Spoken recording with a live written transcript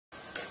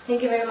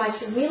Thank you very much,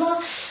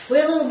 Lyudmyla.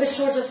 We're a little bit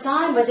short of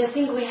time, but I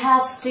think we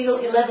have still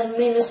 11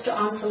 minutes to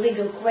answer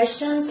legal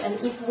questions, and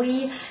if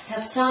we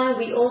have time,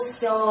 we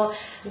also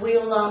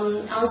will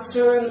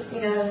answer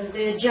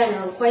the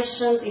general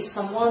questions if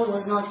someone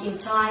was not in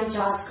time to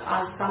ask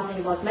us something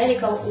about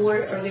medical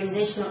or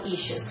organizational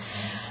issues.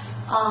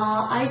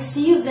 I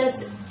see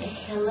that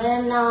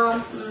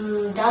Helena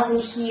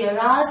doesn't hear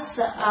us.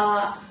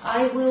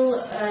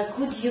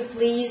 Could you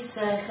please,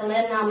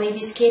 Helena, maybe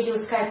schedule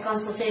Skype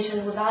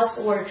consultation with us,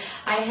 or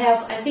I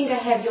think I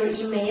have your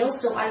email,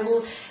 so I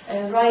will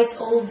write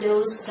all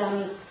those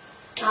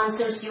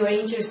answers you are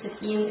interested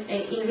in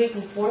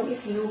written form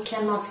if you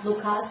cannot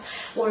look us,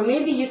 or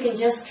maybe you can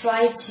just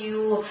try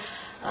to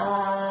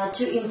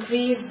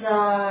increase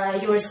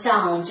your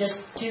sound,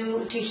 just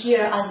to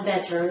hear us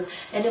better.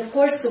 And of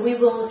course we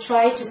will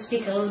try to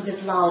speak a little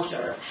bit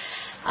louder.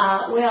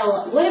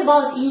 Well, what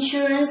about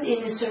insurance in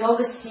the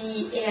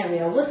surrogacy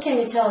area? What can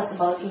you tell us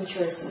about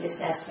insurance in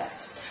this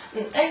aspect?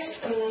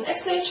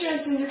 Actually,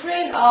 insurance in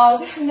Ukraine,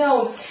 we have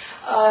no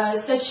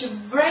such a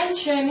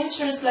branch in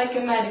insurance like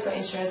a medical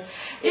insurance.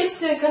 It's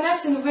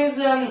connected with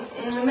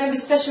maybe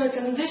special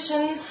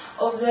condition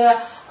of the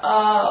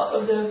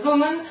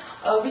woman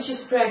which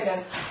is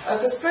pregnant.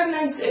 Because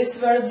pregnancy, it's a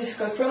very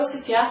difficult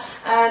process, yeah,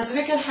 and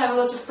we can have a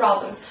lot of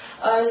problems.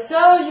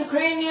 So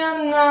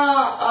Ukrainian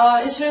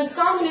insurance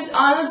companies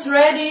are not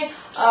ready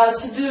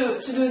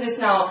to do this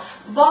now.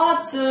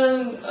 But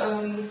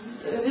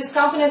these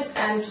companies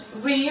and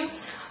we,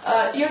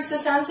 IRTSA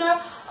Center,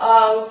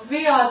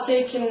 we are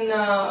taking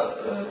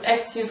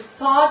active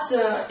part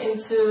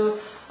into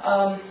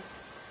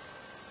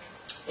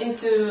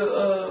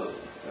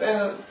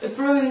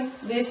bringing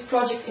this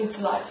project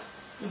into life.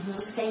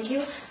 Thank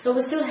you. So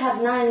we still have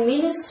 9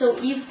 minutes, so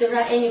if there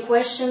are any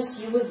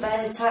questions, you would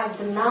better type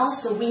them now,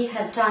 so we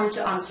have time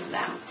to answer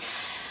them.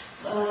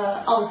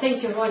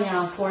 Thank you,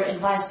 Ronya, for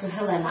advice to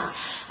Helena.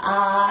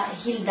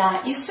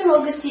 Hilda, is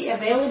surrogacy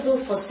available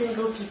for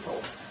single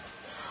people?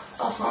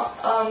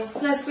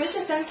 Nice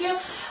question, thank you.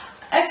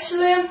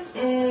 Actually,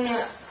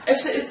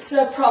 it's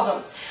a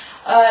problem.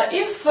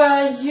 If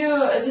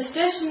the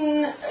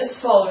situation is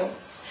following.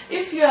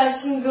 If you are a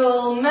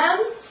single man,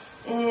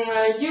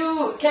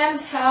 you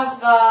can't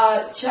have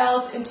a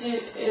child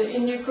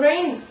in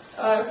Ukraine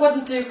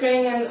according to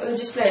Ukrainian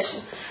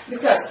legislation,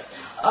 because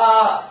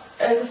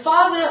the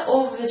father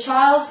of the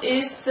child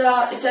is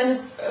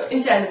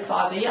intended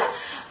father, yeah,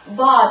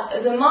 but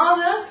the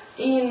mother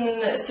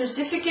in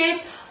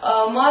certificate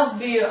must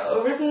be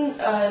written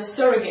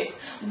surrogate,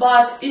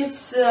 but it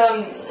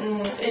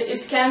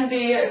can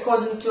be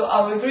according to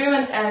our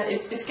agreement, and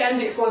it can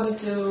be according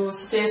to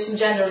situation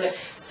generally,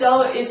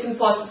 so it's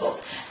impossible.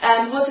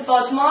 And what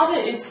about mother?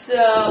 It's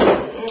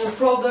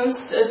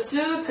problems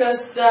too,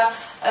 because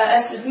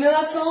as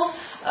Lyudmyla told,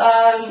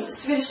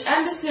 Swedish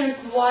embassy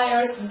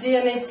requires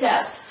DNA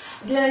test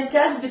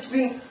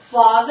between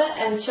father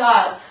and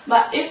child,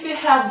 but if we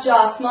have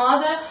just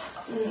mother,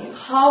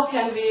 how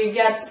can we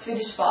get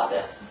Swedish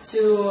father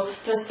to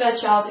transfer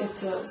child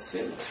into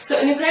Sweden? So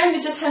in Ukraine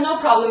we just have no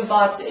problem,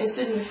 but in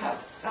Sweden we have.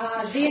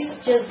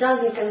 This just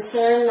doesn't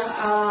concern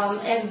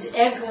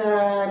egg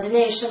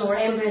donation or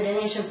embryo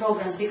donation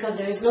programs, because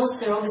there is no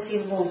surrogacy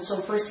involved. So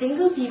for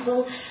single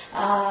people,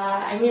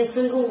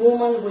 single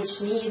woman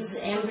which needs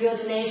embryo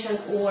donation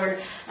or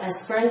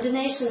sperm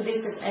donation,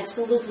 this is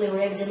absolutely, or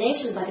egg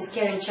donation, but is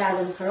carrying child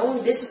on her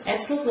own, this is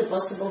absolutely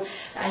possible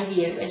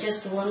IVF. I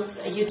just want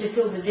you to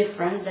feel the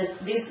difference, that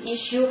this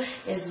issue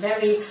is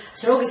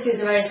surrogacy is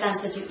a very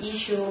sensitive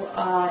issue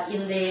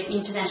in the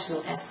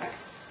international aspect.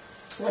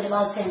 What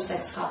about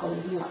same-sex couple,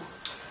 Lyudmyla?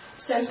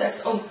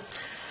 Same-sex,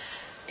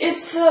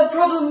 it's a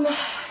problem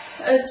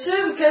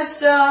too,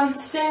 because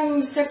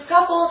same-sex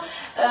couple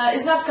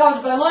is not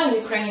covered by law in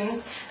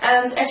Ukraine,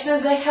 and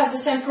actually they have the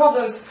same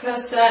problems,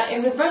 because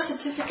in the birth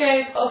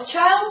certificate of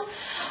child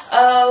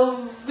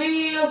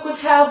we could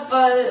have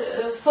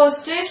for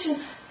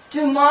situation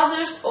 2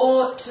 mothers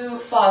or 2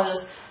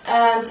 fathers,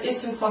 and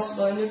it's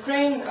impossible in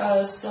Ukraine,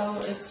 so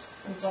it's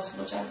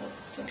impossible childhood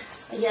too.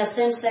 Yeah,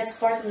 same-sex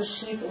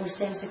partnership or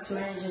same-sex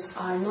marriages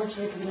are not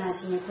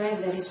recognized in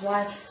Ukraine. That is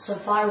why so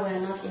far we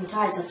are not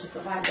entitled to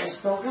provide those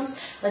programs.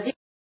 But if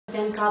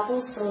European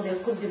couples, so there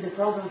could be the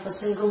program for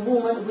single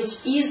woman,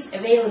 which is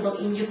available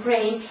in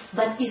Ukraine,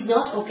 but is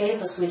not okay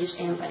for Swedish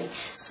embassy.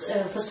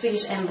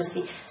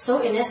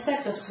 So in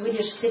aspect of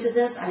Swedish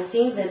citizens, I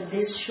think that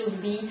this should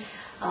be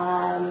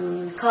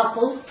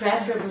couple,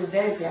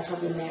 very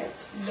preferably married.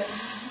 Yeah.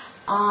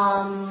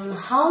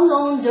 How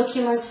long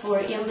documents for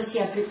embassy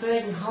are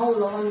prepared, and how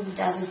long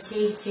does it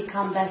take to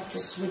come back to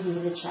Sweden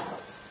with the child?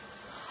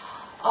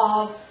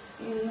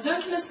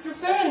 Documents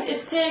preparing,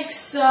 it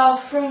takes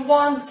from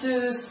 1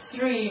 to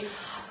 3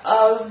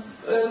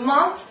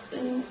 months,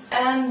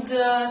 and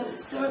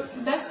so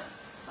back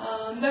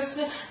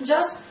to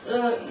just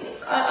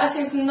I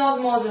think not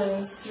more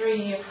than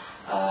 3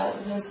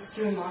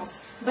 months.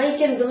 But it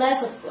can be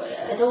less.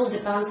 It all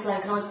depends,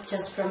 like not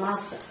just from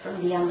us, but from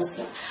the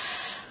embassy.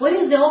 What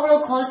is the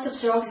overall cost of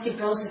surrogacy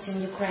process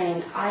in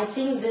Ukraine? I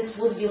think this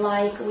would be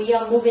like, we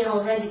are moving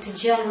already to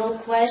general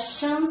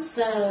questions.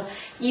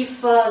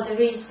 If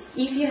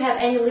you have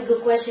any legal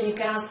question, you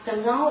can ask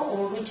them now,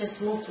 or we just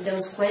move to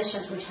those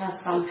questions which have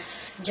some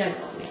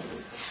general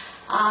meaning.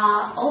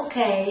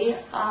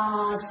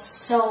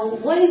 So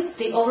what is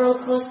the overall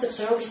cost of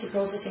surrogacy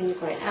process in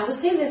Ukraine? I would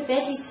say that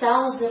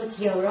 30,000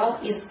 euro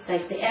is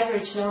like the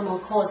average normal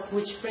cost,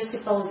 which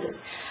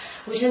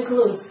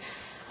includes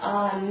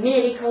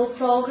medical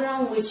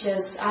program, which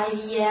is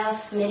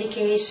IVF,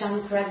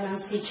 medication,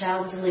 pregnancy,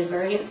 child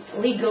delivery,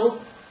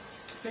 legal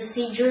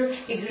procedure,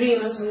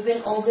 agreements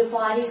within all the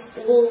parties,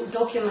 all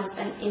documents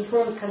and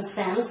informed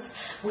consents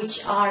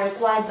which are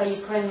required by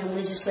Ukrainian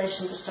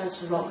legislation to start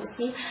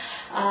surrogacy,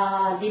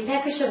 the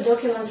package of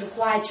documents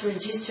required to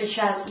register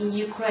child in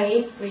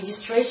Ukraine,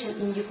 registration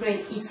in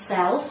Ukraine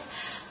itself,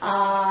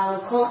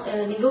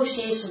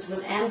 negotiations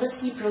with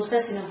embassy,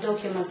 processing of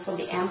documents for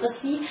the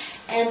embassy,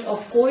 and of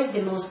course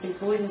the most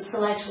important,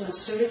 selection of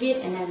surrogate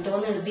and egg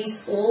donor.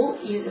 This all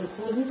is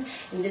included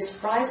in this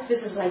price.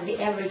 This is like the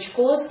average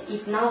cost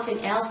if nothing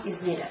else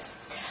is needed.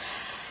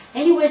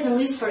 Anyways, and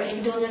list for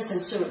egg donors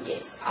and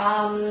surrogates.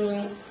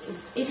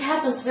 It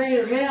happens very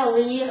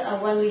rarely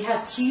when we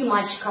have too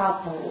much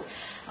couple.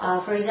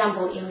 For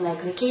example, in like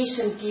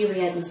vacation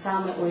period in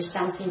summer or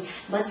something,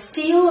 but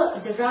still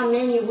there are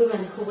many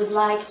women who would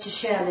like to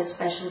share that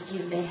special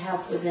gift they have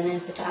with an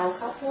infertile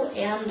couple,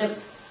 and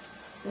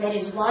that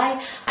is why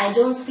I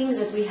don't think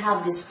that we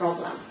have this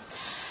problem.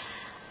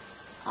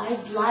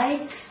 I'd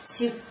like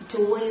to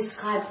do a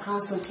Skype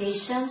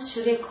consultation.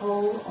 Should I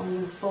call on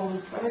your phone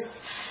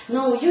first?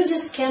 No, you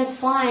just can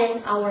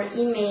find our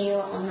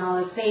email on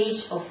our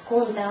page of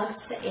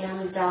contacts,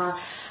 and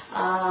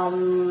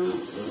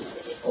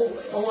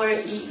or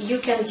you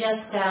can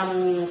just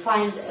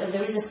find,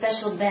 there is a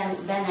special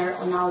banner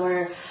on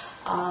our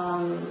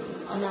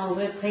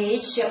web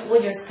page,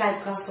 order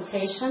Skype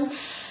consultation.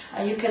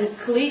 You can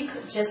click,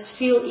 just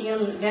fill in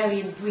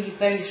very brief,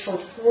 very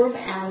short form,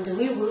 and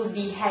we will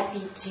be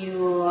happy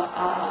to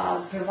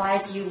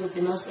provide you with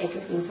the most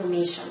accurate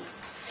information.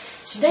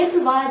 Should I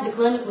provide the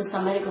clinic with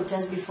some medical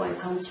tests before I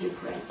come to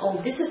Ukraine? Oh,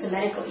 this is a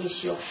medical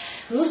issue.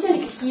 Нужно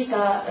ли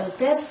какие-то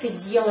тесты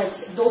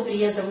делать до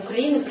приезда в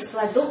Украину,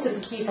 присылать доктору,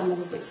 какие там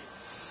могут быть?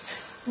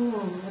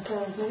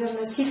 Это,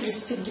 наверное,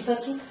 сифилис, СПИД,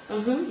 гепатит.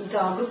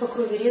 Да, группа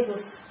крови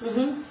резус,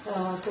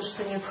 то,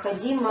 что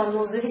необходимо,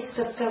 но зависит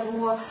от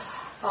того,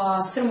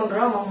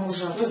 спермограмма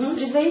мужа. То есть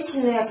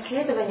предварительные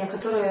обследования,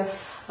 которые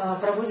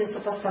проводятся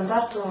по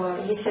стандарту,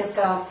 если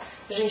это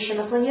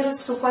женщина планирует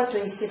вступать, то,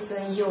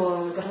 естественно,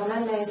 ее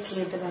гормональное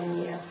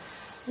исследование,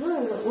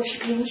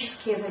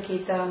 общеклинические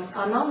какие-то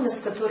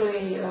анамнез,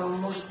 который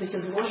может быть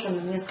изложен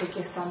в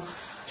нескольких там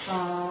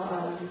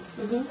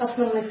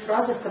основных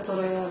фразах,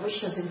 которые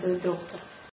обычно задает доктор.